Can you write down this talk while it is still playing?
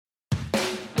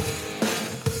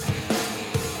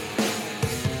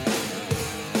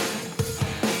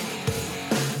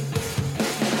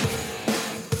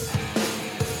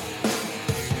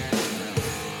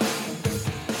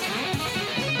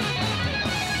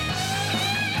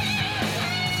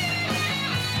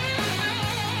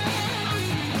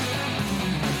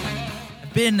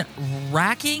been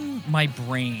racking my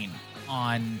brain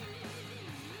on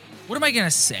what am I going to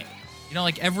say? You know,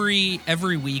 like every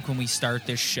week when we start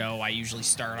this show, I usually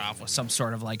start off with some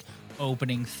sort of like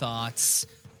opening thoughts,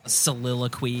 a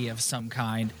soliloquy of some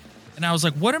kind. And I was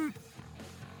like, what am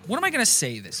I going to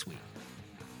say this week?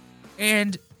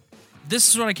 And this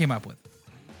is what I came up with.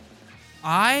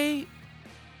 I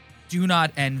do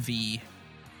not envy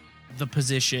the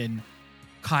position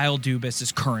Kyle Dubas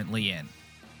is currently in.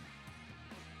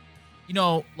 You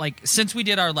know, like, since we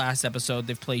did our last episode,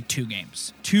 they've played 2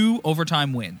 games, 2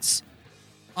 overtime wins,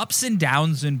 ups and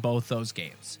downs in both those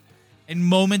games, and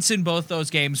moments in both those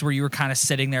games where you were kind of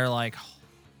sitting there like,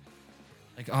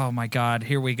 oh my God,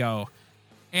 here we go.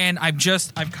 And I've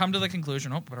come to the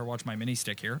conclusion, better watch my mini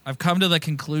stick here. I've come to the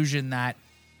conclusion that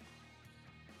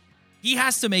he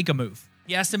has to make a move.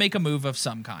 He has to make a move of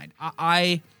some kind.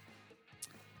 I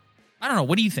don't know.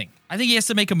 What do you think? I think he has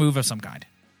to make a move of some kind.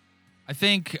 I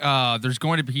think there's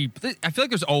going to be... I feel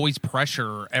like there's always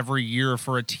pressure every year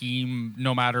for a team,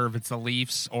 no matter if it's the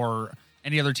Leafs or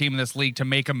any other team in this league, to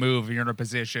make a move if you're in a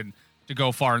position to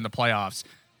go far in the playoffs.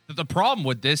 The problem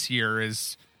with this year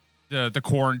is the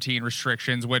quarantine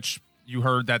restrictions, which you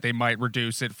heard that they might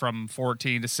reduce it from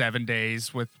 14 to 7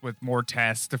 days with more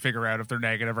tests to figure out if they're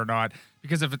negative or not.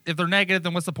 Because if they're negative,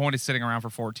 then what's the point of sitting around for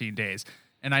 14 days?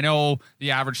 And I know the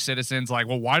average citizen's like,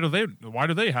 well, why do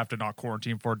they have to not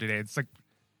quarantine for 14 days? It's like,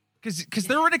 because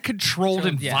they're in a controlled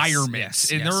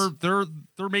environment, and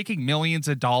they're making millions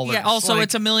of dollars. Yeah. Also,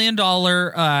 it's $1 million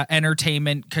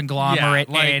entertainment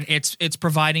conglomerate, and it's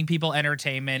providing people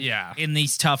entertainment in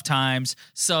these tough times.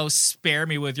 So spare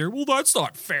me with your, well, that's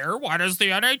not fair. Why does the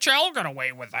NHL get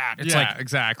away with that? It's like,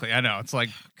 exactly. I know. It's like,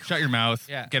 shut your mouth.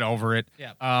 Get over it.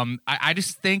 Yeah. I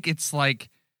just think it's like,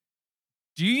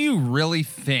 do you really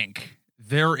think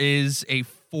there is a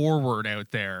forward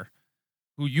out there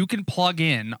who you can plug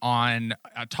in on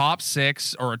a top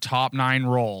 6 or a top 9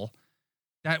 role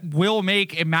that will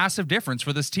make a massive difference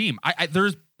for this team?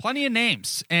 There's plenty of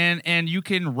names, and you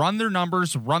can run their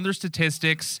numbers, run their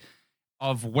statistics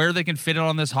of where they can fit it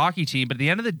on this hockey team. But at the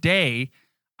end of the day,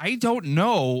 I don't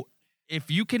know if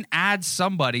you can add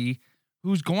somebody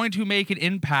who's going to make an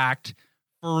impact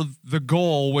for the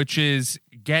goal, which is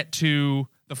get to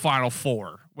the Final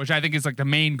Four, which I think is like the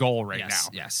main goal now.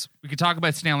 Yes. We could talk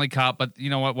about Stanley Cup, but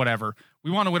you know what? Whatever. We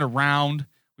want to win a round.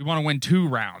 We want to win 2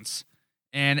 rounds.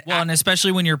 And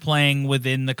especially when you're playing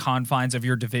within the confines of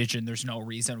your division, there's no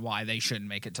reason why they shouldn't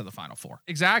make it to the Final Four.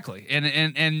 Exactly.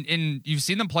 And you've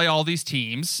seen them play all these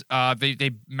teams.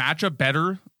 They match up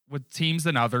better with teams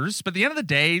than others. But at the end of the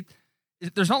day,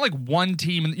 there's not like one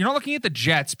team. You're not looking at the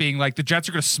Jets being like, the Jets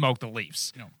are going to smoke the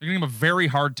Leafs. No. They're going to give them a very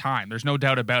hard time. There's no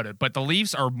doubt about it. But the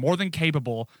Leafs are more than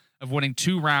capable of winning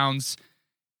 2 rounds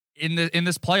in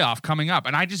this playoff coming up.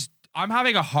 And I'm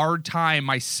having a hard time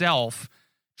myself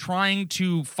trying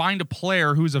to find a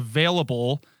player who's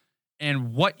available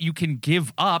and what you can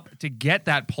give up to get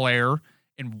that player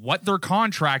and what their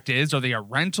contract is. Are they a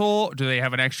rental? Do they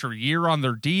have an extra year on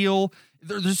their deal?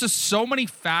 There's just so many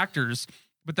factors.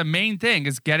 But the main thing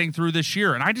is getting through this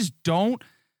year. And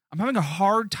I'm having a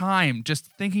hard time just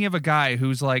thinking of a guy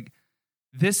who's like,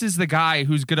 this is the guy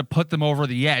who's going to put them over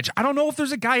the edge. I don't know if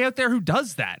there's a guy out there who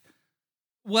does that.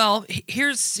 Well,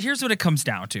 here's what it comes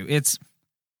down to. It's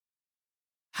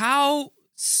how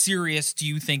serious do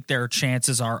you think their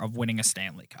chances are of winning a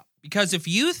Stanley Cup? Because if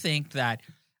you think that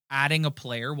adding a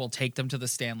player will take them to the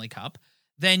Stanley Cup,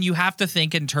 then you have to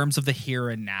think in terms of the here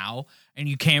and now, and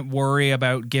you can't worry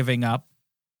about giving up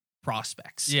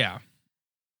prospects. Yeah.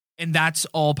 And that's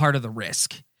all part of the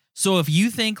risk. So if you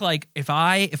think like, if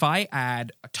I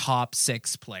add a top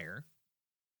 6 player,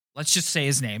 let's just say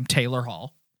his name, Taylor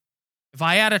Hall. If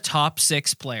I add a top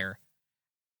 6 player,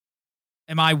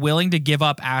 am I willing to give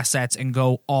up assets and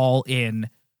go all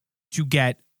in to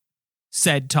get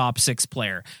said top 6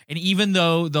 player? And even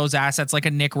though those assets, like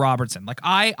a Nick Robertson, like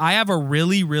I have a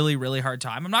really, really, really hard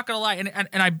time. I'm not going to lie.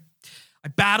 And I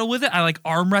battle with it. I like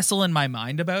arm wrestle in my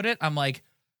mind about it. I'm like,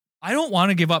 I don't want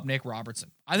to give up Nick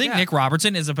Robertson. I think Nick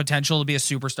Robertson is a potential to be a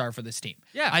superstar for this team.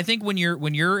 Yeah. I think when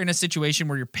you're in a situation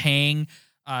where you're paying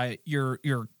your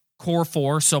core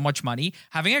 4 so much money,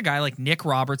 having a guy like Nick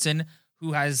Robertson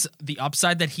who has the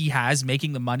upside that he has,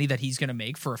 making the money that he's going to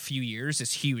make for a few years,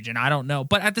 is huge. And I don't know.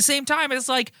 But at the same time, it's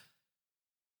like,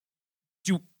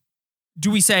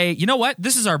 do we say, you know what?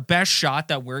 This is our best shot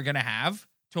that we're going to have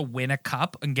to win a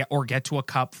cup and get to a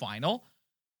cup final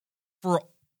for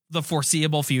the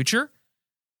foreseeable future.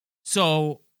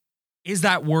 So is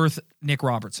that worth Nick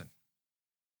Robertson?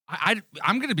 I'm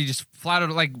going to be just flat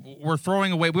out like, we're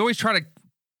throwing away. We always try to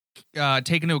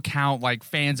take into account like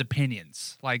fans'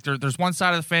 opinions. Like there's one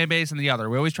side of the fan base and the other.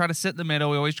 We always try to sit in the middle.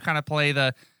 We always kind of play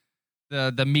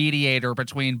the mediator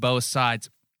between both sides.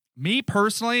 Me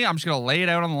personally, I'm just gonna lay it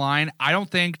out on the line. I don't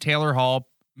think Taylor Hall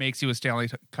makes you a Stanley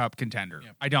Cup contender.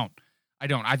 Yep. I don't.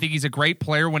 I think he's a great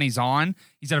player when he's on.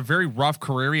 He's had a very rough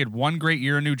career. He had one great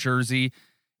year in New Jersey.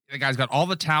 The guy's got all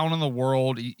the talent in the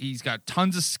world. He's got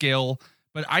tons of skill.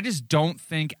 But I just don't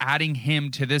think adding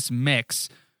him to this mix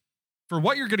for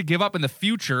what you're going to give up in the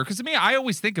future, because to me, I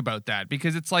always think about that,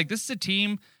 because it's like, this is a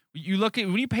team, you look at,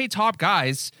 when you pay top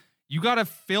guys, you got to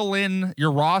fill in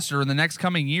your roster in the next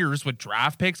coming years with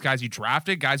draft picks, guys you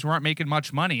drafted, guys who aren't making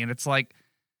much money. And it's like,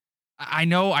 I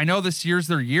know this year's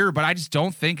their year, but I just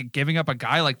don't think giving up a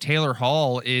guy like Taylor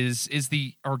Hall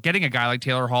getting a guy like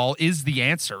Taylor Hall is the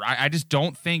answer. I just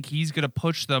don't think he's going to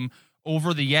push them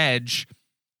over the edge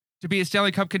to be a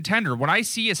Stanley Cup contender. When I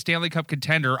see a Stanley Cup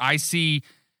contender, I see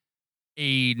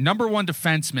a number one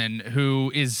defenseman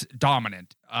who is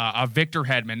dominant, a Victor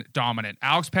Hedman, dominant.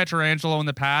 Alex Pietrangelo in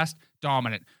the past,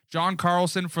 dominant. John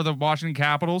Carlson for the Washington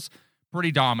Capitals,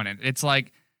 pretty dominant. It's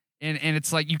like, and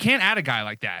it's like, you can't add a guy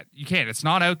like that. You can't. It's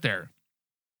not out there.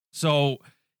 So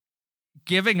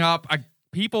giving up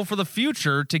people for the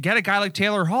future to get a guy like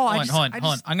Taylor Hall. Hold on.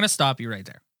 I'm going to stop you right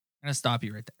there.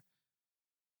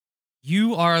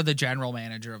 You are the general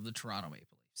manager of the Toronto Maple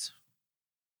Leafs.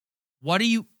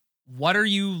 What are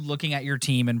you looking at your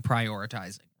team and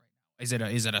prioritizing? Is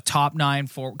it a top 9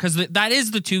 forward? Because that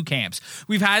is the two camps.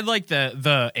 We've had like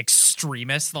the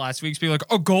extremists the last weeks be like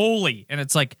a goalie, and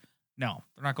it's like, no,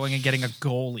 they're not going and getting a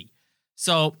goalie.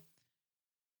 So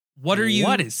what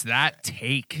is that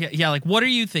take? Yeah, like what are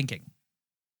you thinking?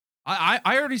 I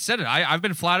already said it. I've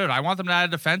been flat out. I want them to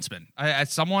add a defenseman,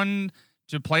 as someone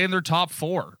to play in their top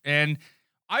 4. And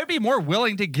I'd be more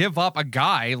willing to give up a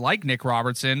guy like Nick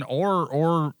Robertson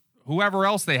or whoever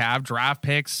else they have, draft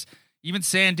picks, even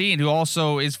Sandin, who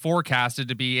also is forecasted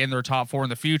to be in their top 4 in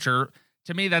the future.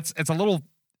 To me, it's a little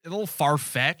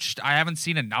far-fetched. I haven't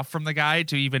seen enough from the guy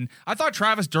to even... I thought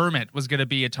Travis Dermott was going to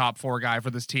be a top 4 guy for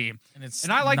this team.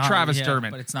 And I like Travis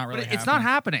Dermott. But it's not really happening. It's not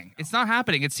happening. No. It's not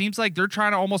happening. It seems like they're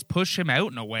trying to almost push him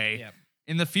out in a way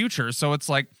in the future. So it's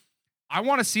like, I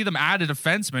want to see them add a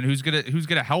defenseman who's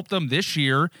gonna help them this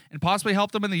year and possibly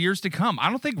help them in the years to come. I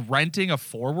don't think renting a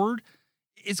forward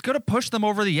is going to push them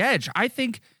over the edge. I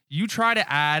think you try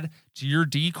to add to your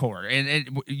decor,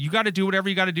 and you got to do whatever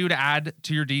you got to do to add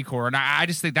to your decor. And I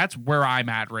just think that's where I'm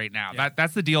at right now. Yeah.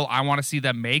 That's the deal I want to see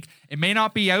them make. It may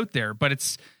not be out there, but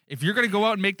if you're going to go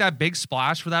out and make that big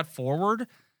splash for that forward,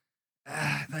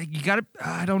 like you got to,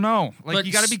 I don't know, like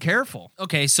you got to be careful.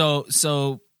 Okay, so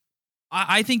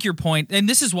I think your point, and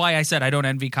this is why I said I don't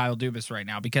envy Kyle Dubas right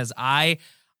now, because I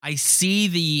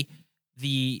see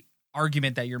the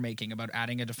argument that you're making about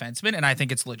adding a defenseman, and I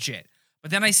think it's legit. But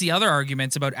then I see other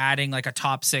arguments about adding like a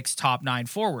top 6, top 9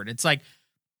 forward. It's like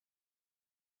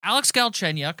Alex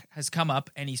Galchenyuk has come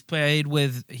up and he's played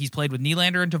with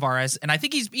Nylander and Tavares, and I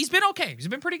think he's been okay. He's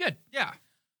been pretty good. Yeah.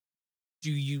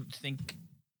 Do you think,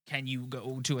 can you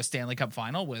go to a Stanley Cup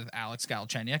final with Alex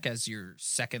Galchenyuk as your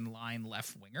second line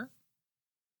left winger?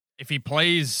 If he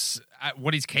plays at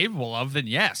what he's capable of, then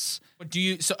yes. But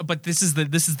but this is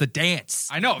the dance.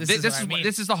 I know.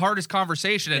 This is the hardest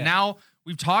conversation, and now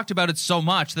we've talked about it so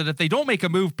much that if they don't make a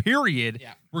move, period,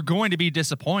 we're going to be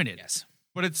disappointed. Yes.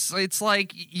 But it's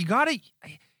like you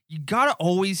gotta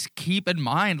always keep in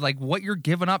mind like what you're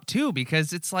giving up to,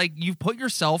 because it's like you've put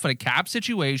yourself in a cap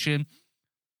situation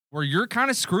where you're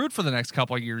kind of screwed for the next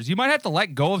couple of years. You might have to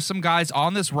let go of some guys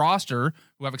on this roster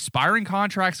who have expiring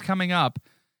contracts coming up,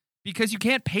 because you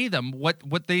can't pay them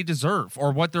what they deserve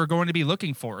or what they're going to be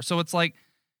looking for. So it's like,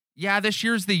 yeah, this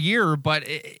year's the year, but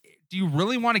do you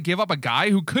really want to give up a guy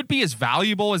who could be as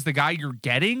valuable as the guy you're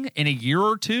getting in a year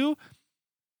or two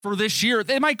for this year?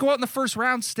 They might go out in the first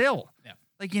round still. Yeah.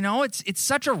 Like, it's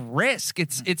such a risk.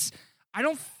 I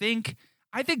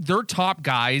think their top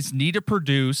guys need to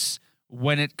produce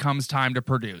when it comes time to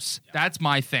produce. Yeah. That's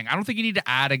my thing. I don't think you need to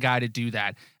add a guy to do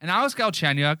that. And Alex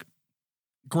Galchenyuk,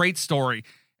 great story.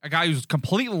 A guy who's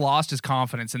completely lost his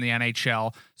confidence in the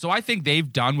NHL. So I think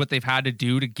they've done what they've had to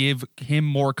do to give him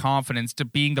more confidence to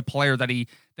being the player that he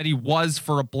was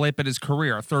for a blip in his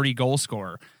career, a 30-goal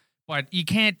scorer. But you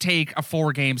can't take a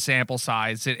 4-game sample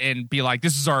size and be like,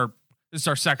 this is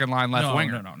our second line left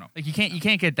winger. No. Like you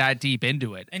can't get that deep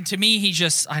into it. And to me,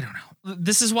 I don't know.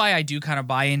 This is why I do kind of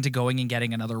buy into going and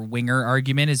getting another winger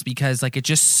argument, is because like it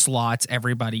just slots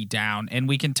everybody down. And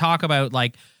we can talk about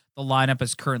like the lineup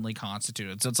is currently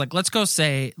constituted. So it's like, let's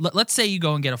say you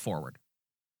go and get a forward.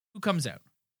 Who comes out?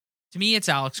 To me, it's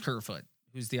Alex Kerfoot,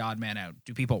 who's the odd man out.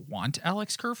 Do people want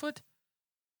Alex Kerfoot?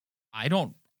 I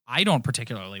don't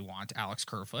particularly want Alex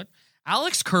Kerfoot.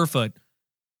 Alex Kerfoot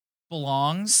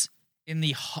belongs in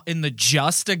the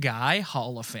Just a Guy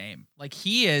Hall of Fame. Like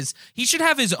he should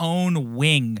have his own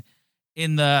wing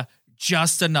in the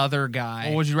Just Another Guy.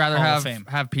 Well, would you rather Hall of have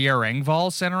Fame. Pierre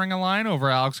Engvall centering a line over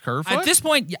Alex Kerfoot? At this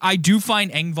point, I do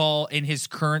find Engvall in his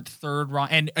current third run.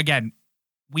 And again,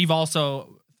 we've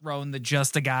also thrown the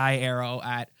Just a Guy arrow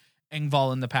at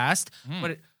Engvall in the past.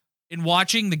 But in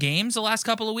watching the games the last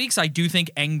couple of weeks, I do think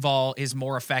Engvall is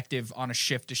more effective on a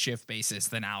shift-to-shift basis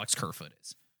than Alex Kerfoot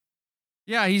is.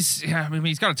 Yeah, he's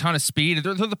got a ton of speed.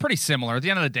 They're pretty similar. At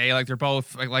the end of the day, like they're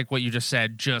both like what you just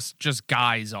said, just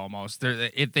guys almost.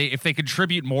 If they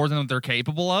contribute more than they're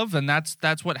capable of, then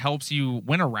that's what helps you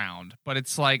win a round. But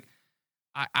it's like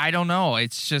I don't know.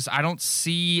 It's just I don't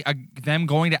see them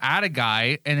going to add a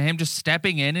guy and him just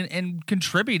stepping in and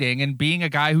contributing and being a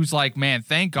guy who's like, man,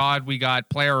 thank God we got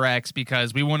player X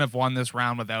because we wouldn't have won this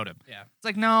round without him. Yeah, it's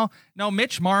like no.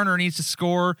 Mitch Marner needs to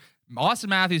score. Austin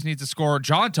Matthews needs to score.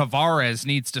 John Tavares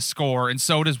needs to score, and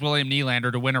so does William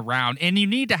Nylander to win a round. And you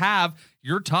need to have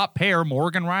your top pair,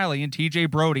 Morgan Rielly and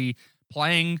TJ Brody,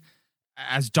 playing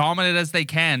as dominant as they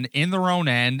can in their own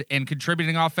end and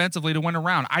contributing offensively to win a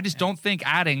round. I just don't think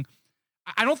adding.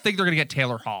 I don't think they're going to get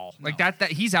Taylor Hall like that.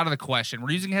 He's out of the question.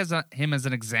 We're using him as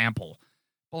an example,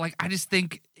 but like I just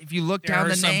think if you look down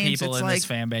the names, there are some people in like, this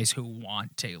fan base who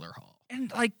want Taylor Hall. And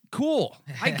like, cool.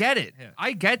 I get it. Yeah.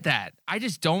 I get that. I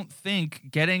just don't think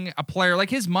getting a player like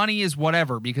his money is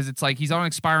whatever because it's like he's on an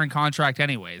expiring contract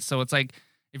anyways. So it's like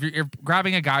if you're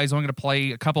grabbing a guy who's only going to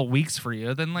play a couple weeks for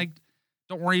you, then like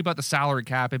don't worry about the salary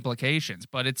cap implications.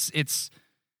 But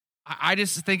I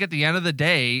just think at the end of the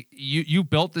day, you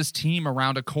built this team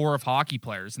around a core of hockey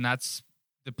players, and that's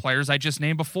the players I just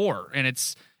named before. And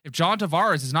it's if John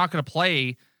Tavares is not going to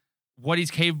play what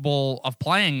he's capable of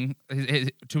playing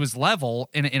to his level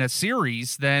in a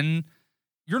series, then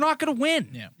you're not going to win.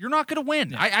 Yeah. You're not going to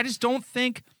win. Yeah. I just don't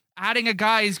think adding a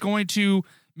guy is going to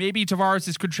maybe Tavares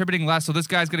is contributing less, so this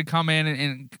guy's going to come in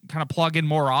and kind of plug in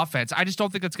more offense. I just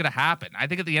don't think that's going to happen. I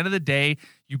think at the end of the day,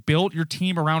 you built your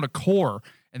team around a core,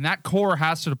 and that core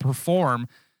has to perform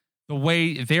the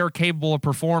way they're capable of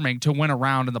performing to win a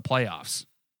round in the playoffs.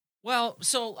 Well,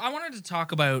 so I wanted to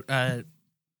talk about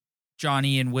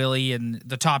Johnny and Willie and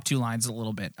the top two lines a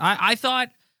little bit. I thought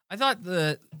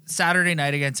the Saturday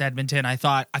night against Edmonton, I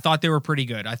thought they were pretty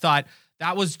good. I thought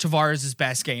that was Tavares'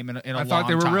 best game in a long time. I thought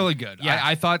they were really good. Yeah,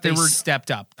 I thought they were stepped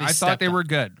up. I thought they were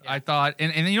good. Yeah. I thought,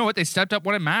 and you know what? They stepped up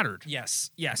when it mattered. Yes.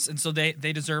 And so they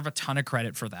deserve a ton of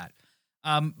credit for that.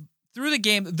 Through the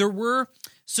game,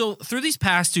 through these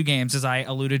past two games, as I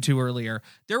alluded to earlier,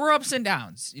 there were ups and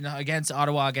downs, against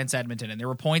Ottawa, against Edmonton. And there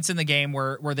were points in the game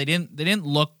where they didn't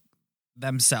look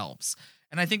themselves.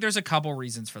 And I think there's a couple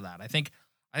reasons for that. I think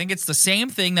it's the same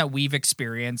thing that we've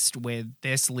experienced with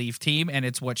this Leaf team, and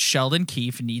it's what Sheldon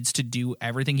Keefe needs to do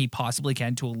everything he possibly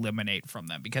can to eliminate from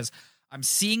them, because I'm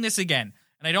seeing this again.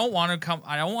 And I don't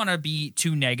want to be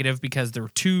too negative because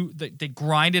they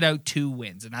grinded out 2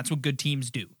 wins, and that's what good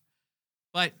teams do.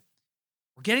 But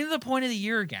we're getting to the point of the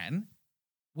year again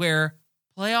where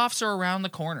playoffs are around the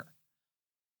corner.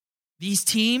 These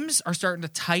teams are starting to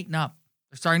tighten up.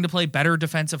 They're starting to play better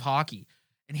defensive hockey.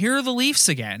 And here are the Leafs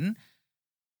again,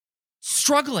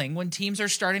 struggling when teams are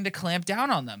starting to clamp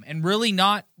down on them and really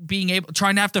not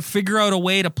trying to have to figure out a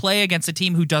way to play against a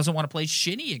team who doesn't want to play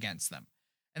shinny against them.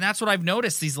 And that's what I've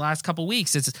noticed these last couple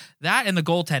weeks. It's that and the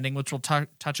goaltending, which we'll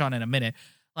touch on in a minute.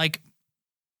 Like,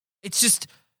 it's just,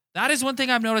 that is one thing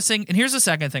I'm noticing. And here's the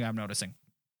second thing I'm noticing.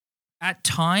 At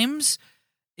times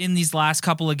in these last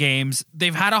couple of games,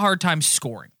 they've had a hard time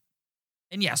scoring.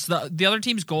 And yes, the other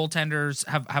team's goaltenders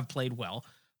have played well,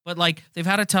 but like they've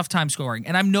had a tough time scoring.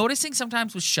 And I'm noticing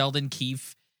sometimes with Sheldon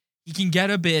Keefe, he can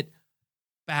get a bit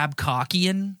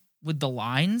Babcockian with the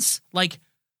lines. Like,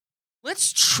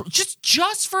 let's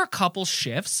just for a couple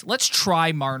shifts, let's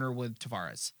try Marner with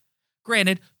Tavares.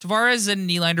 Granted, Tavares and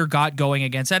Nylander got going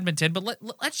against Edmonton, but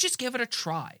let's just give it a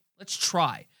try. Let's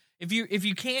try. If you're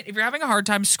having a hard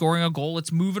time scoring a goal,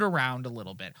 let's move it around a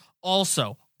little bit.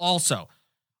 Also,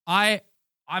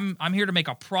 I'm here to make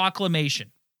a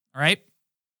proclamation. All right.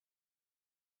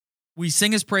 We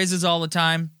sing his praises all the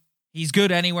time. He's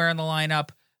good anywhere in the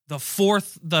lineup.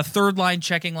 The third line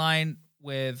checking line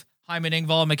with Hyman,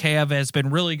 Engvall, and Mikheyev has been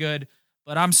really good,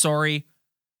 but I'm sorry.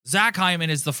 Zach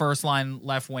Hyman is the first line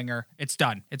left winger. It's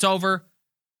done. It's over.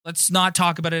 Let's not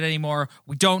talk about it anymore.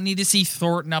 We don't need to see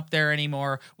Thornton up there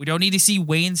anymore. We don't need to see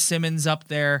Wayne Simmons up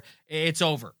there. It's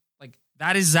over. Like,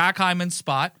 that is Zach Hyman's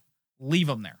spot. Leave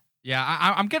him there. Yeah,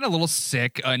 I'm getting a little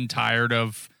sick and tired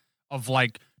of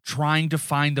like trying to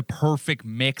find the perfect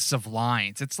mix of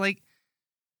lines. It's like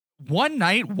one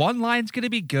night, one line's going to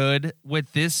be good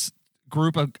with this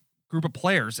group of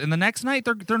players, and the next night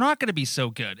they're not going to be so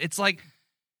good. It's like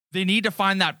they need to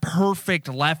find that perfect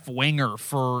left winger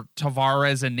for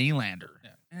Tavares and Nylander.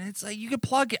 Yeah. And it's like you could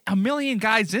plug a million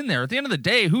guys in there. At the end of the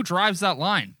day, who drives that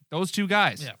line? Those two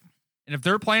guys. Yeah. And if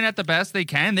they're playing at the best they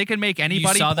can make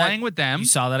anybody playing with them. You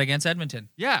saw that against Edmonton.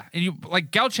 Yeah. And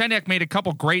Galchenyuk made a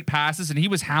couple great passes and he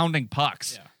was hounding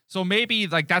pucks. Yeah. So maybe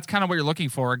like that's kind of what you're looking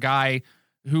for, a guy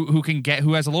who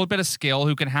has a little bit of skill,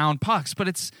 who can hound pucks, but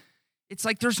it's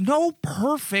like there's no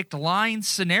perfect line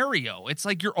scenario. It's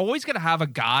like you're always going to have a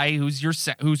guy who's your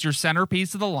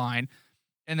centerpiece of the line.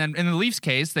 And then in the Leafs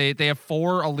case, they have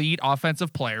 4 elite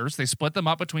offensive players. They split them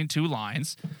up between 2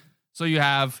 lines. So you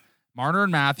have Marner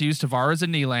and Matthews, Tavares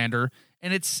and Nylander,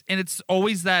 and it's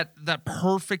always that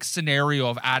perfect scenario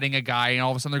of adding a guy and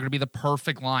all of a sudden they're going to be the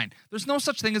perfect line. There's no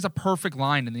such thing as a perfect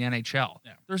line in the NHL.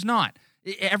 Yeah. There's not.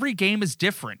 Every game is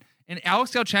different. And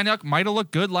Alex Galchenyuk might have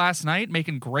looked good last night,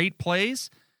 making great plays,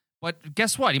 but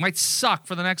guess what? He might suck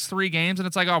for the next 3 games, and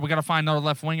it's like, oh, we got to find another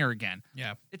left winger again.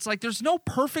 Yeah, it's like there's no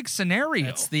perfect scenario.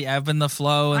 It's the ebb and the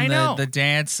flow, and the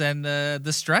dance and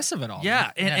the stress of it all. Yeah,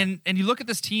 and you look at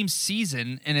this team's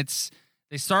season, and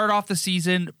they started off the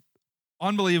season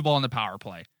unbelievable on the power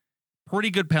play,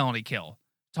 pretty good penalty kill.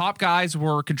 Top guys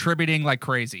were contributing like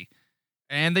crazy,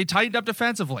 and they tightened up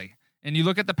defensively. And you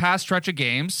look at the past stretch of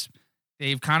games.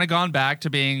 They've kind of gone back to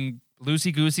being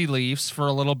loosey-goosey Leafs for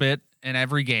a little bit in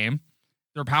every game.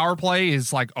 Their power play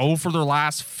is like 0 for their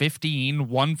last 15,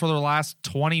 1 for their last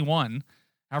 21,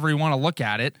 however you want to look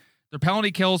at it. Their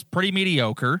penalty kill's pretty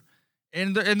mediocre.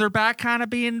 And they're back kind of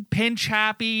being pinch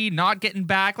happy, not getting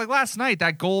back. Like last night,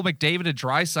 that goal McDavid to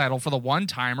Draisaitl for the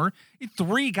one-timer,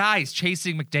 3 guys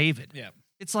chasing McDavid. Yeah.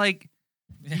 It's like,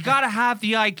 you got to have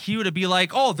the IQ to be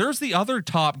like, oh, there's the other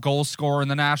top goal scorer in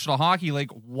the National Hockey League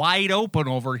wide open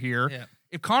over here. Yeah.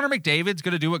 If Connor McDavid's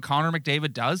going to do what Connor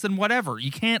McDavid does, then whatever.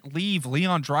 You can't leave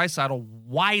Leon Draisaitl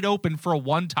wide open for a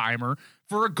one-timer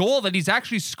for a goal that he's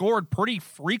actually scored pretty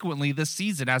frequently this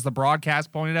season, as the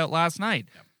broadcast pointed out last night.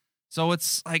 Yeah. So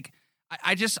it's like,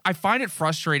 I find it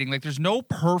frustrating. Like there's no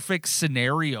perfect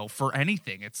scenario for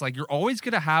anything. It's like you're always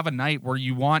going to have a night where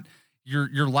you want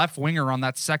your left winger on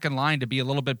that second line to be a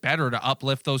little bit better to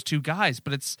uplift those 2 guys.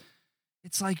 But it's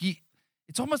like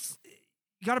it's almost,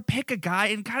 you got to pick a guy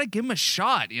and kind of give him a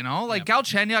shot, you know? Like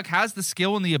Galchenyuk has the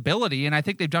skill and the ability, and I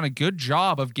think they've done a good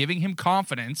job of giving him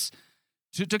confidence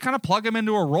to kind of plug him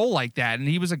into a role like that. And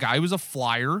he was a guy who was a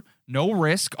flyer, no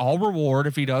risk, all reward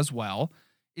if he does well.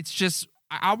 It's just,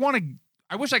 I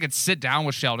wish I could sit down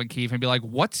with Sheldon Keefe and be like,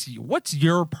 what's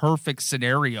your perfect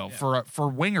scenario for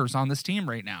wingers on this team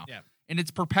right now? Yeah. And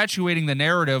it's perpetuating the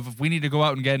narrative of we need to go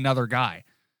out and get another guy.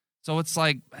 So it's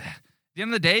like, at the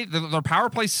end of the day, their power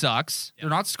play sucks. Yeah. They're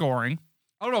not scoring.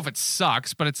 I don't know if it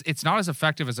sucks, but it's not as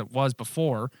effective as it was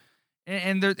before.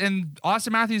 And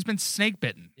Austin Matthews has been snake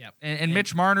bitten. Yeah. And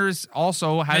Mitch Marner's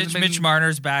also has been. Mitch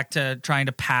Marner's back to trying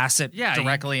to pass it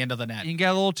directly into the net. You can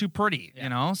get a little too pretty, you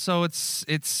know? So it's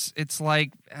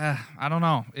like, I don't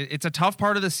know. It's a tough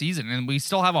part of the season, and we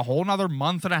still have a whole nother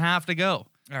month and a half to go.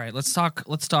 All right, let's talk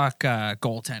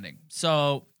goaltending.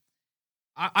 So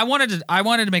I wanted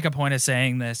to make a point of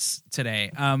saying this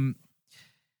today.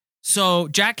 So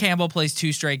Jack Campbell plays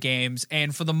 2 straight games,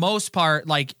 and for the most part,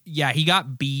 like, yeah, he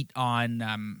got beat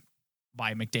on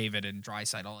by McDavid and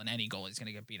Draisaitl, and any goalie's going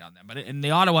to get beat on them. But in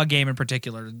the Ottawa game in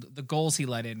particular, the goals he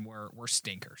let in were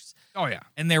stinkers. Oh yeah,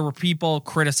 and there were people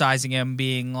criticizing him,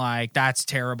 being like, "That's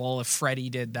terrible. If Freddie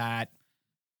did that,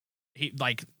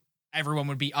 everyone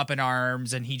would be up in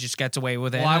arms, and he just gets away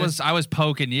with it." Well, I was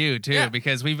poking you too,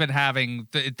 because we've been having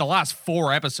the last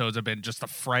 4 episodes have been just the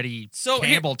Freddie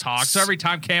Campbell talk. So every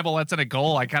time Campbell lets in a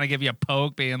goal, I kind of give you a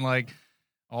poke, being like,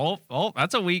 oh,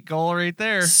 that's a weak goal right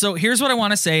there. So here's what I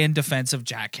want to say in defense of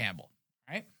Jack Campbell.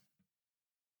 Right?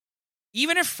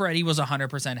 Even if Freddie was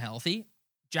 100% healthy,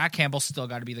 Jack Campbell's still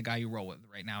got to be the guy you roll with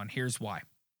right now, and here's why.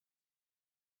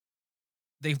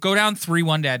 They go down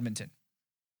 3-1 to Edmonton.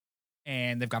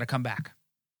 And they've got to come back.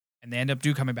 And they end up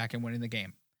coming back and winning the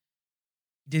game.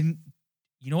 You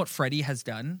know what Freddie has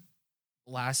done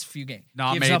the last few games?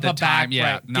 Gives up a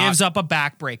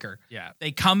backbreaker. Yeah.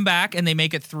 They come back and they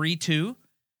make it 3-2.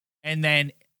 And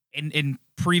then in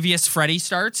previous Freddie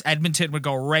starts, Edmonton would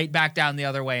go right back down the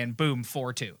other way and boom,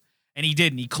 4-2. And he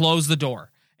didn't. He closed the door.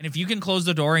 And if you can close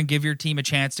the door and give your team a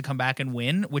chance to come back and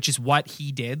win, which is what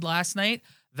he did last night,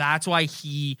 that's why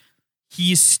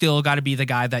he's still got to be the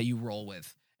guy that you roll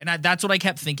with. And that's what I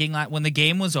kept thinking when the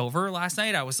game was over last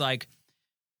night. I was like,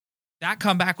 that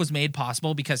comeback was made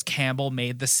possible because Campbell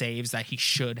made the saves that he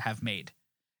should have made.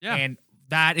 Yeah. And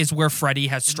that is where Freddie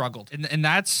has struggled. And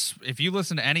that's, if you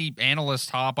listen to any analyst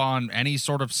hop on any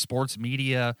sort of sports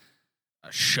media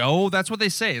show, that's what they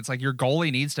say. It's like your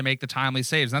goalie needs to make the timely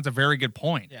saves. And that's a very good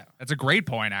point. Yeah. That's a great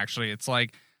point, actually. It's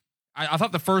like, I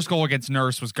thought the first goal against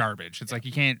Nurse was garbage. It's like,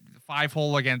 you can't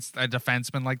 5-hole against a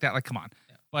defenseman like that. Like, come on.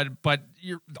 Yeah. But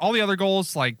all the other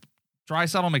goals, like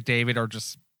Draisaitl, McDavid, are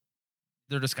just,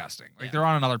 they're disgusting. Like, they're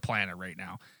on another planet right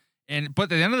now. But at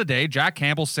the end of the day, Jack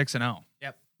Campbell's 6-0.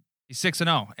 Yep. He's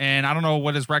 6-0. And I don't know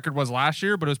what his record was last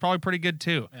year, but it was probably pretty good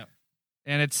too. Yep.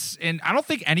 And I don't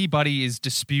think anybody is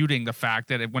disputing the fact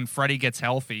that when Freddie gets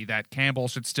healthy, that Campbell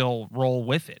should still roll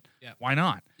with it. Yep. Why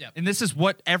not? Yep. And this is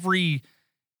what every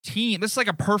team, this is like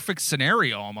a perfect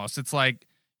scenario almost. It's like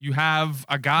you have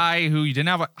a guy who you didn't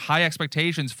have high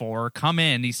expectations for come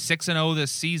in. He's 6-0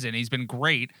 this season. He's been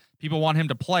great. People want him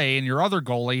to play. And your other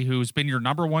goalie, who's been your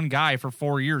number one guy for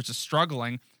 4 years, is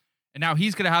struggling. And now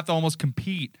he's going to have to almost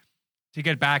compete to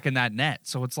get back in that net.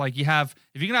 So it's like if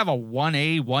you can have a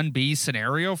 1A, 1B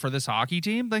scenario for this hockey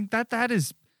team, like that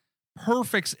is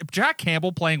perfect. If Jack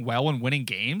Campbell playing well and winning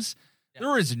games,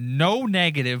 there is no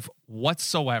negative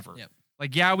whatsoever. Yep.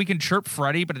 Like, yeah, we can chirp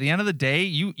Freddie, but at the end of the day,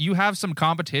 you have some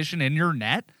competition in your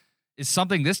net is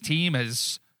something this team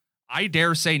has, I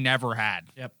dare say, never had.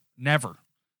 Yep. Never.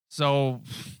 So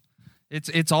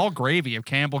it's all gravy if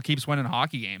Campbell keeps winning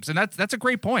hockey games. And that's a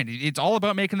great point. It's all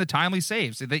about making the timely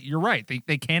saves. You're right.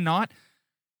 They cannot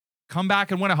come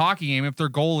back and win a hockey game if their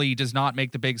goalie does not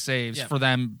make the big saves for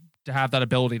them to have that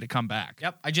ability to come back.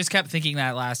 Yep. I just kept thinking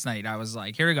that last night. I was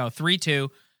like, here we go, 3-2.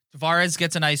 Tavares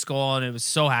gets a nice goal, and it was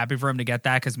so happy for him to get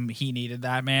that because he needed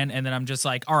that, man. And then I'm just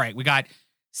like, all right, we got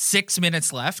 6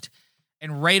 minutes left.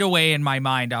 And right away in my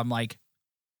mind, I'm like,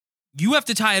 you have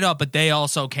to tie it up, but they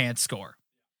also can't score.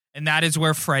 And that is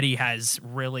where Freddie has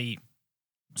really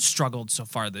struggled so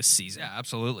far this season. Yeah,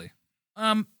 absolutely.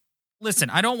 Listen,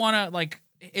 I don't want to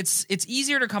it's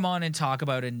easier to come on and talk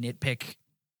about a nitpick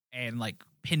and like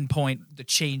pinpoint the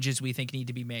changes we think need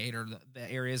to be made or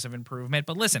the areas of improvement.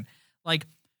 But listen, like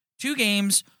 2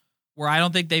 games where I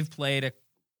don't think they've played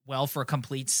well for a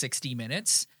complete 60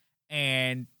 minutes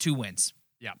and 2 wins.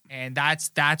 Yeah. And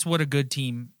that's what a good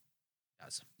team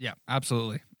does. Yeah,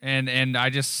 absolutely. And I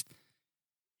just,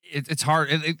 it's hard.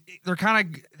 They're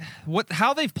kind of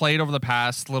how they've played over the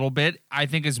past little bit, I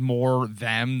think, is more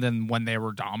them than when they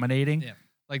were dominating. Yeah.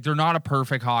 Like, they're not a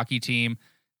perfect hockey team.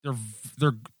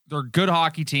 They're a good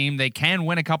hockey team. They can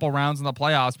win a couple rounds in the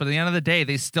playoffs, but at the end of the day,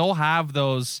 they still have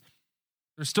those.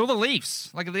 They're still the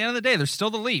Leafs. Like, at the end of the day, they're still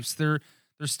the Leafs. They're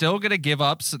still going to give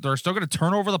up. They're still going to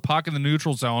turn over the puck in the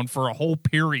neutral zone for a whole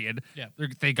period. Yeah.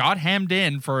 They got hemmed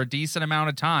in for a decent amount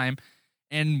of time.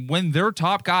 And when their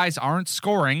top guys aren't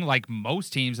scoring, like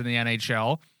most teams in the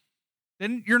NHL,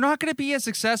 then you're not going to be as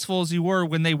successful as you were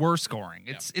when they were scoring.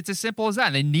 It's as simple as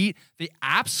that. They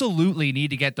absolutely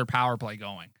need to get their power play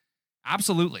going.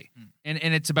 Absolutely. And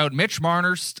it's about Mitch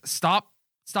Marner. Stop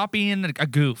being a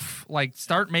goof. Like,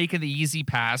 start making the easy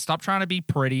pass. Stop trying to be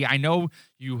pretty. I know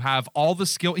you have all the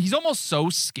skill. He's almost so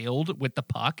skilled with the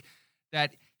puck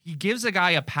that he gives a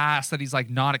guy a pass that he's like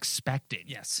not expecting.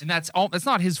 Yes. And that's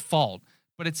not his fault.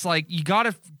 But it's like, you got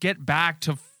to get back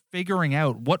to figuring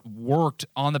out what worked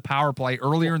on the power play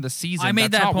earlier in the season. I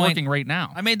made that's that not point working right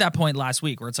now. I made that point last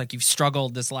week where it's like you've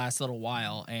struggled this last little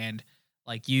while, and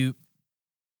like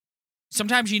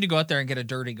sometimes you need to go out there and get a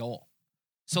dirty goal.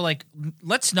 So like,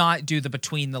 let's not do the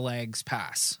between the legs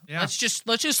pass. Yeah. Let's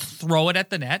just throw it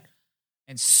at the net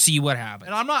and see what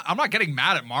happens. And I'm not getting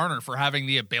mad at Marner for having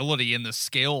the ability and the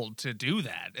skill to do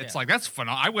that. It's like, that's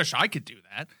phenomenal. I wish I could do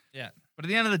that. Yeah. But at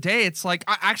the end of the day, it's like,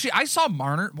 I saw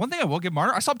Marner. One thing I will give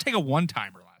Marner, I saw him take a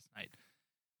one-timer last night.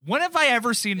 When have I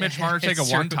ever seen Mitch Marner take a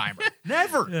one-timer?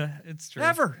 Never. Yeah, it's true.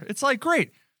 Never. It's like,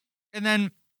 great. And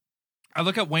then I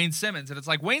look at Wayne Simmons, and it's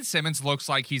like, Wayne Simmons looks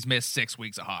like he's missed 6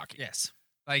 weeks of hockey. Yes.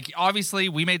 Like, obviously,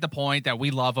 we made the point that we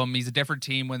love him. He's a different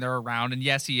team when they're around. And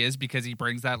yes, he is, because he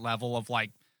brings that level of like,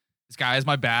 this guy has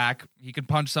my back. He can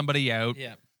punch somebody out.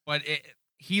 Yeah. But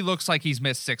he looks like he's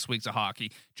missed 6 weeks of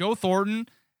hockey. Joe Thornton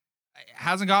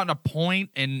hasn't gotten a point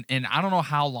in I don't know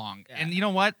how long. Yeah. And you know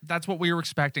what? That's what we were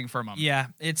expecting from him. Yeah.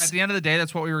 At the end of the day,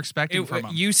 that's what we were expecting from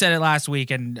him. You said it last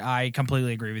week, and I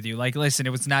completely agree with you. Like, listen,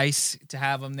 it was nice to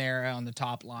have him there on the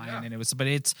top line, and but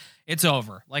it's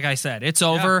over. Like I said, it's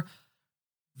over. Yeah.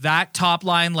 That top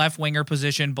line left winger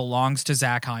position belongs to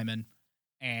Zach Hyman,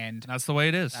 and that's the way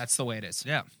it is. That's the way it is.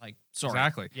 Yeah. Like, sorry.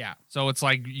 Exactly. Yeah. So it's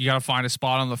like, you got to find a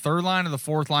spot on the third line or the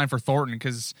fourth line for Thornton,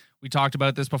 because we talked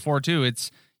about this before too.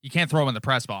 you can't throw him in the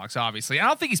press box, obviously. I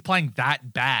don't think he's playing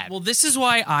that bad. Well, this is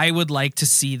why I would like to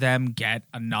see them get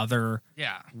another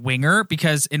yeah. winger,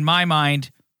 because in my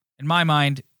mind,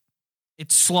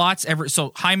 it slots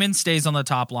so Hyman stays on the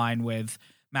top line with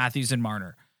Matthews and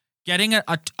Marner. Getting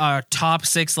a top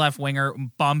 6 left winger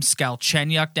bumps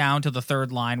Galchenyuk down to the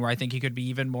third line, where I think he could be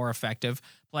even more effective,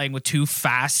 playing with 2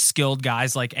 fast, skilled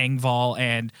guys like Engvall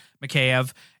and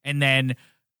Mikheyev. And then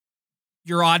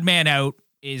your odd man out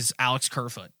is Alex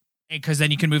Kerfoot, because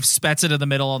then you can move Spezza to the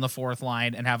middle on the fourth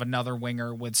line and have another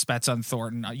winger with Spezza and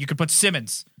Thornton. You could put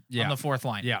Simmons on the fourth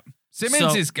line. Yeah.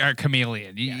 Simmons is a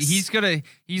chameleon. Yes. He's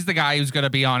the guy who's gonna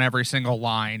be on every single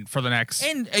line for the next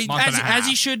and month and a half. as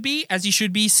he should be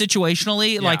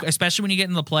situationally, like especially when you get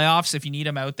in the playoffs. If you need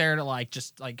him out there to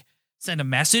just send a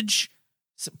message,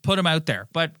 put him out there.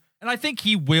 And I think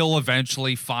he will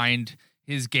eventually find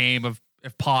his game of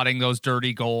potting those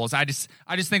dirty goals. I just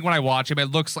think when I watch him,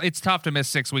 it's tough to miss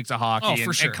 6 weeks of hockey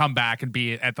and come back and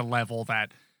be at the level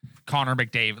that Connor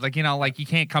McDavid, you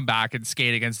can't come back and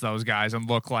skate against those guys and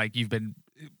look like you've been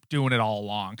doing it all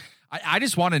along. I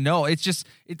just want to know.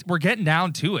 We're getting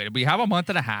down to it. We have a month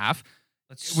and a half.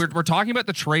 We're talking about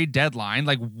the trade deadline.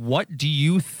 What do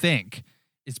you think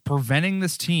is preventing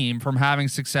this team from having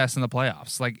success in the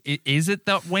playoffs? Is it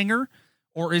the winger,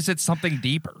 or is it something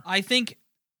deeper? I think,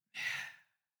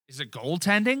 is it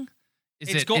goaltending?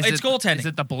 It's goaltending. Is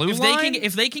it the blue line?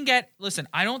 If they can get, listen,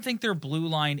 I don't think their blue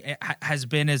line has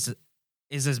been as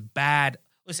bad.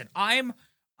 Listen, I'm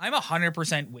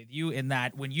 100% with you in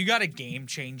that when you got a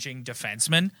game-changing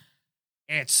defenseman,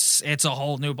 it's a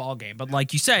whole new ball game. But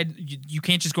like you said, you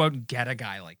can't just go out and get a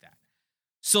guy like that.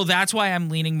 So that's why I'm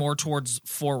leaning more towards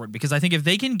forward, because I think if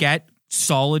they can get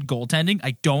solid goaltending,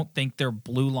 I don't think their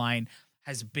blue line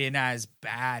has been as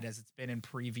bad as it's been in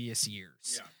previous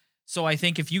years. Yeah. So I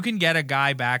think if you can get a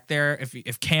guy back there,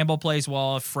 if Campbell plays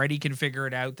well, if Freddie can figure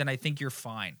it out, then I think you're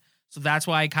fine. So that's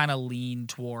why I kind of lean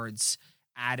towards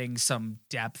adding some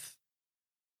depth,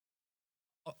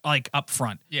 up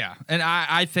front. Yeah, and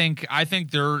I think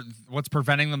they're what's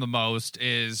preventing them the most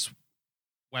is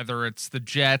whether it's the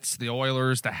Jets, the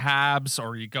Oilers, the Habs,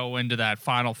 or you go into that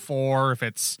Final Four. If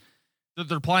it's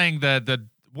they're playing the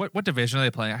what division are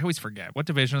they playing? I always forget. What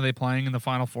division are they playing in the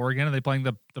Final Four again? Are they playing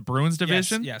the Bruins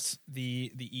division? Yes, the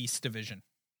East division.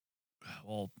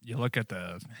 Well, you look at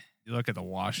the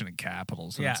Washington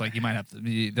Capitals, and it's you might have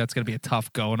to. That's going to be a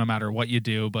tough go, no matter what you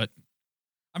do. But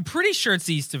I'm pretty sure it's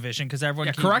the East division, because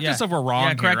everyone. Correct us if we're wrong.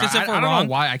 Yeah, correct us if we're wrong. I don't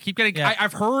know why I keep getting. Yeah.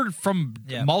 I've heard from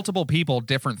multiple people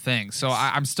different things, so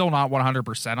I'm still not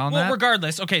 100% on that. Well,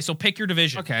 regardless, okay. So pick your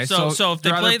division. Okay, so if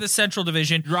they play the Central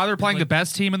Division, you're either playing the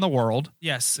best team in the world,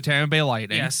 yes, the Tampa Bay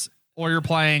Lightning, yes, or you're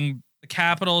playing the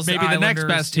Capitals, maybe the next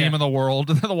best team in the world,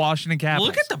 the Washington Capitals.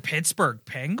 Look at the Pittsburgh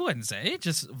Penguins,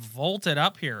 just vaulted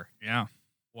up here. Yeah.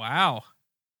 Wow.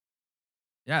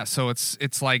 Yeah, so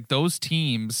it's like those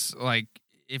teams,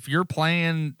 if you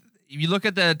look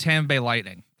at the Tampa Bay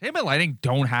Lightning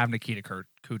don't have Nikita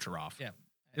Kucherov. Yeah.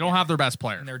 They don't have their best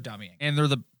player. And they're dummying. And they're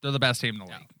the best team in the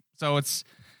league. So it's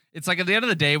like at the end of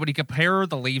the day, when you compare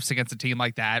the Leafs against a team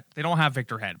like that, they don't have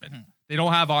Victor Hedman. Mm-hmm. They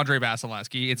don't have Andre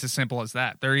Vasilevsky. It's as simple as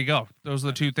that. There you go. Those are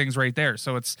the two things right there.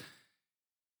 So it's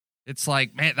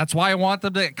like, man, that's why I want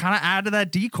them to kind of add to that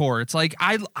decor. It's like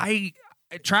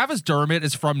Travis Dermott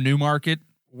is from Newmarket.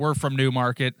 We're from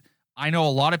Newmarket. I know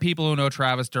a lot of people who know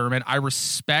Travis Dermott. I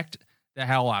respect the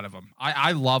hell out of him.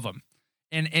 I love him.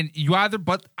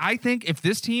 But I think if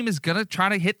this team is going to try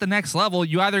to hit the next level,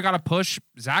 you either got to push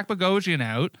Zach Bogosian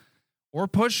out or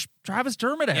push Travis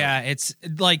Dermott out. Yeah, it's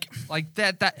like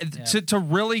that to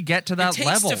really get to that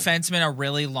level. It takes defensemen a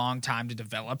really long time to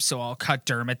develop, so I'll cut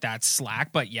Dermott that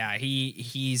slack. But yeah,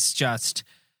 he's just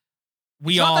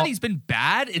not that he's been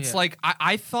bad. It's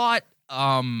I thought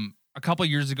a couple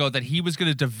years ago that he was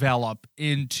going to develop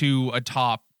into a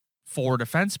top 4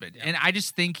 defenseman, and I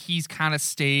just think he's kind of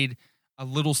stayed a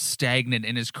little stagnant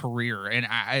in his career, and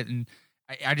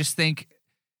I just think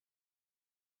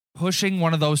pushing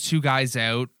one of those two guys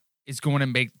out is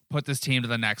going to put this team to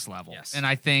the next level. Yes. And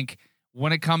I think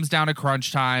when it comes down to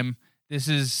crunch time, this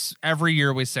is every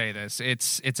year we say this.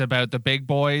 It's about the big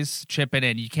boys chipping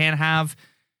in. You can't have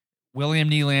William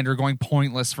Nylander going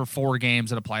pointless for 4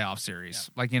 games in a playoff series.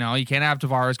 Yeah. You can't have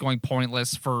Tavares going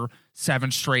pointless for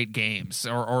 7 straight games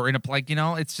or in a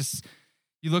it's just.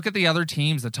 You look at the other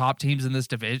teams, the top teams in this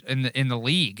division in the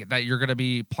league that you're going to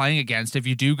be playing against. If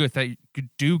you do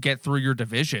get through your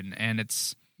division, and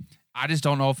I just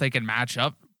don't know if they can match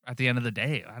up at the end of the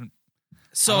day. I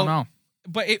don't know.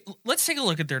 But let's take a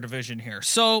look at their division here.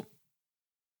 So,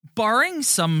 barring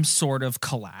some sort of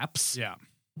collapse, yeah,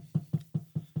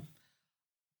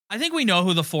 I think we know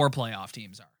who the 4 playoff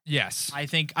teams are. Yes. I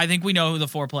think we know who the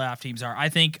 4 playoff teams are. I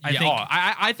think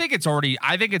it's already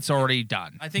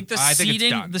done. I think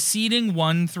the seeding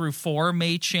 1 through 4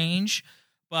 may change,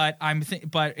 but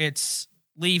but it's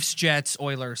Leafs, Jets,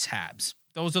 Oilers, Habs.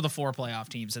 Those are the 4 playoff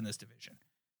teams in this division.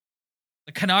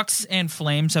 The Canucks and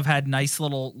Flames have had nice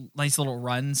little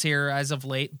runs here as of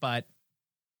late, but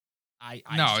I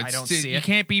don't see it. You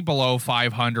can't be below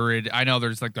 500. I know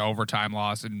there's like the overtime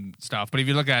loss and stuff, but if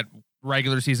you look at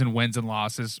regular season wins and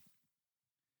losses,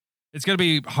 it's going to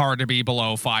be hard to be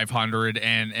below 500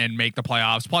 and make the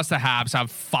playoffs. Plus, the Habs have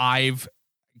 5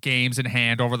 games in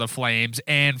hand over the Flames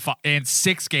and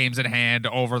 6 games in hand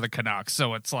over the Canucks.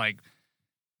 So it's like,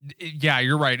 yeah,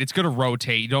 you're right. It's going to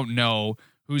rotate. You don't know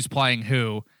who's playing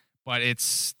who, but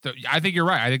I think you're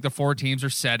right. I think the 4 teams are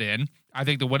set in. I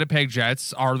think the Winnipeg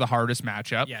Jets are the hardest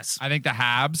matchup. Yes. I think the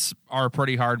Habs are a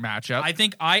pretty hard matchup. I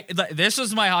think this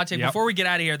was my hot take. Yep. Before we get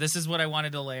out of here, this is what I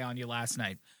wanted to lay on you last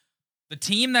night. The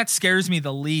team that scares me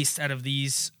the least out of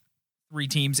these 3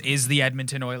 teams is the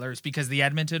Edmonton Oilers, because the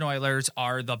Edmonton Oilers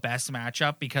are the best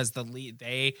matchup because they're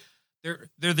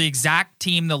the exact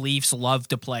team the Leafs love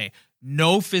to play.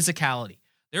 No physicality.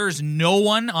 There is no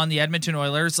one on the Edmonton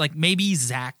Oilers, like maybe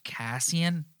Zach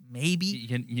Kassian,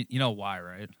 maybe. You know why,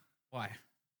 right? Why?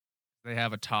 They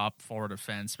have a top 4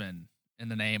 defenseman in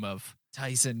the name of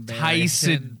Tyson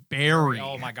Barrie.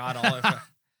 Oh my God!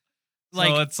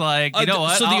 So it's like, you know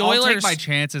what? So I'll take my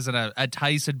chances in a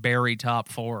Tyson Barrie top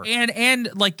 4. And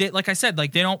like I said,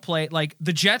 like they don't play, like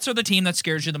the Jets are the team that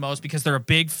scares you the most because they're a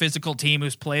big physical team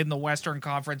who's played in the Western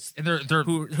Conference, and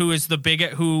who is the big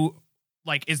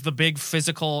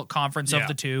physical conference of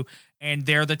the two, and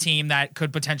they're the team that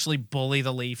could potentially bully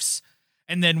the Leafs.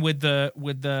 And then with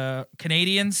the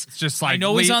Canadians, it's just like, I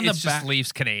know he's on the back.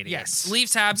 Leafs Canadians. Yes,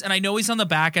 Leafs Habs, and I know he's on the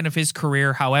back end of his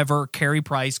career. However, Carey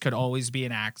Price could always be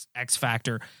an X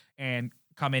factor and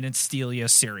come in and steal you a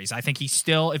series. I think he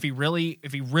still, if he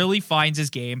really finds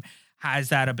his game, has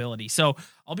that ability. So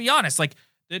I'll be honest, like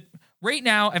right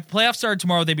now, if playoffs started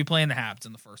tomorrow, they'd be playing the Habs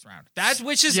in the first round.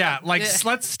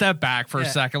 Let's step back for a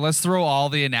second. Let's throw all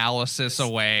the analysis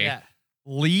away. Yeah.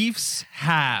 Leafs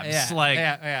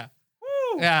Habs,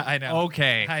 Yeah, I know.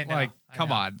 Okay. I know.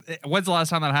 Come on. When's the last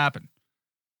time that happened?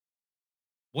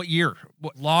 What year?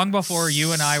 Long before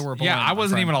you and I were born. Yeah, I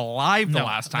wasn't even alive the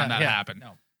last time that happened.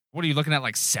 No. What are you looking at,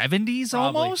 like 70s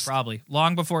almost? Probably.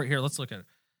 Long before, here, let's look at it.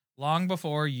 Long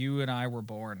before you and I were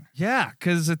born. Yeah,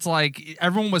 because it's like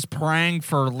everyone was praying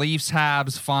for Leafs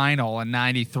Habs final in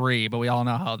 93, but we all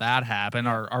know how that happened.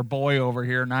 Our boy over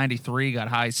here, 93, got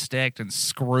high sticked and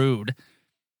screwed.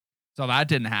 So that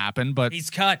didn't happen, but he's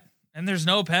cut. And there's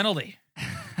no penalty.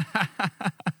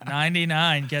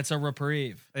 99 gets a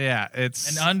reprieve. Yeah, and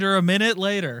under a minute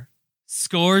later,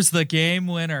 scores the game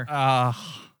winner.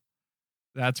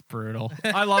 That's brutal.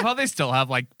 I love how they still have,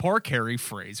 like, poor Carrie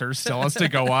Fraser still has to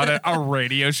go on a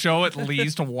radio show at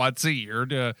least once a year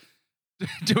to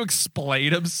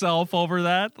explain himself over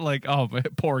that. Like, oh,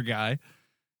 poor guy.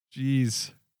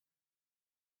 Jeez.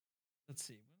 Let's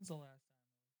see.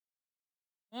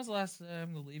 When was the last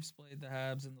time the Leafs played the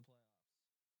Habs in the playoffs?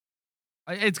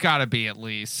 It's got to be at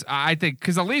least. I think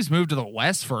because the Leafs moved to the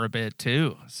West for a bit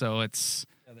too, so it's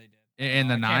they did in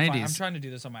the 90s. I'm trying to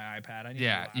do this on my iPad.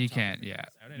 You can't. Yeah,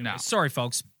 anyway, no. Sorry,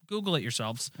 folks. Google it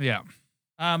yourselves. Yeah.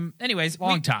 Anyways,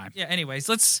 long time. Yeah. Anyways,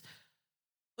 let's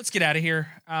get out of here.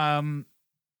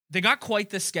 They got quite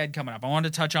the sked coming up. I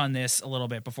wanted to touch on this a little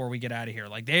bit before we get out of here.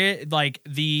 Like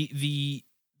the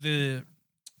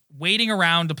waiting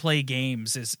around to play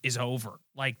games is over.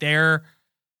 Like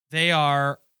they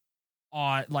are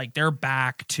on, like they're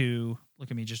back to,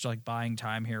 look at me just like buying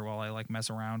time here while I like mess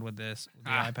around with this with the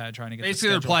iPad trying to get basically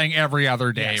they're playing every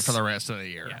other day for the rest of the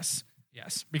year. Yes.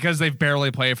 Because they've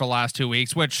barely played for the last 2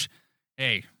 weeks, which,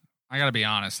 hey, I gotta be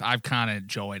honest, I've kind of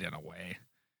enjoyed in a way.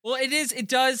 Well, it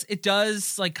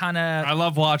does like kind of, I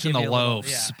love watching the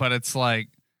loafs, but it's like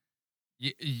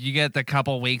you get the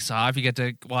couple weeks off, you get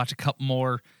to watch a couple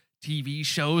more TV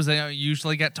shows they don't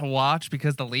usually get to watch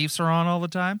because the Leafs are on all the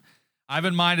time. I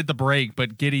haven't minded the break,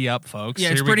 but giddy up, folks. Yeah,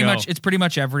 it's pretty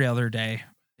much every other day.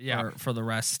 Yeah, for the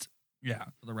rest. Yeah,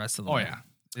 for the rest of the. Oh yeah,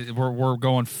 we're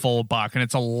going full buck, and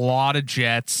it's a lot of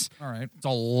Jets. All right, it's a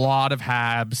lot of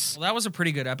Habs. Well, that was a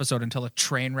pretty good episode until a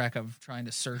train wreck of trying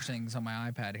to search things on my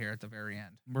iPad here at the very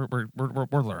end.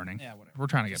 We're learning. Yeah, whatever. We're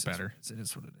trying to get better. It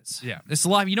is what it is. Yeah, this is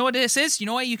live. You know what this is? You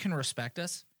know why you can respect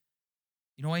us?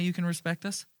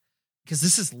 Because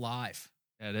this is live.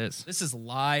 Yeah, it is. This is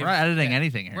live. We're not editing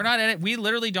anything here. We're not we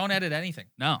literally don't edit anything.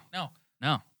 No.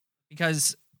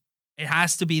 Because it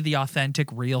has to be the authentic,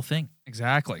 real thing.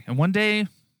 Exactly. And one day,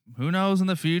 who knows in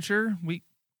the future, we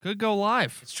Could go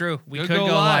live. It's true. We Could could go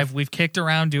live. We've kicked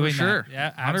around doing sure. that.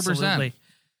 Yeah, 100%. absolutely.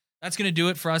 That's going to do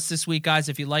it for us this week, guys.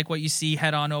 If you like what you see,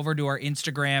 head on over to our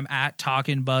Instagram at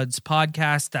Talkin' Buds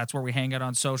Podcast. That's where we hang out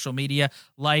on social media.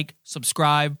 Like,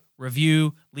 subscribe,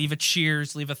 review, leave a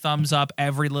cheers, leave a thumbs up.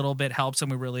 Every little bit helps, and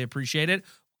we really appreciate it.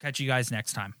 Catch you guys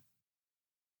next time.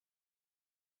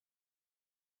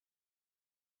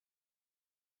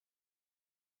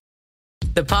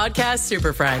 The Podcast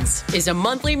Super Friends is a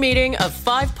monthly meeting of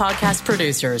 5 podcast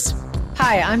producers.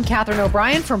 Hi, I'm Katherine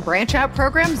O'Brien from Branch Out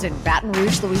Programs in Baton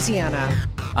Rouge, Louisiana.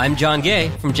 I'm John Gay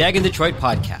from Jag and Detroit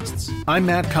Podcasts. I'm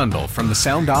Matt Kundle from the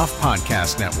Sound Off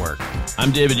Podcast Network.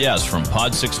 I'm David Yes from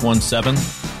Pod 617,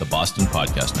 the Boston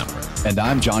Podcast Network. And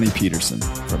I'm Johnny Peterson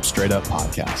from Straight Up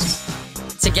Podcasts.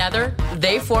 Together,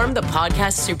 they form the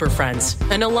Podcast Super Friends,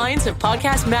 an alliance of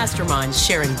podcast masterminds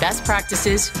sharing best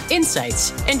practices,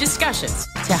 insights, and discussions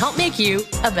to help make you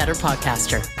a better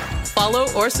podcaster. Follow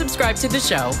or subscribe to the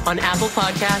show on Apple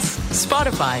Podcasts,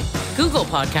 Spotify, Google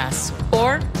Podcasts,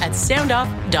 or at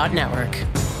soundoff.network.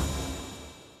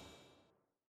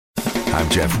 I'm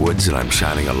Jeff Woods, and I'm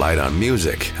shining a light on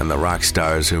music and the rock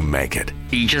stars who make it.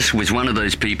 He just was one of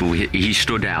those people, he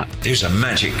stood out. He was a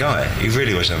magic guy. He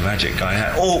really was a magic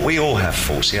guy. We all have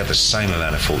faults. He had the same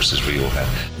amount of faults as we all had.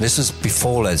 This was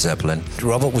before Led Zeppelin.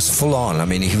 Robert was full on. I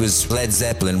mean, he was Led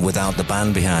Zeppelin without the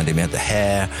band behind him. He had the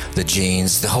hair, the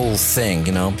jeans, the whole thing,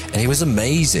 you know, and he was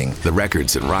amazing. The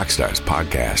Records and Rockstars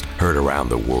podcast, heard around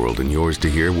the world and yours to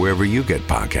hear wherever you get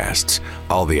podcasts.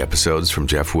 All the episodes from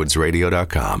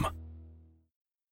JeffWoodsRadio.com.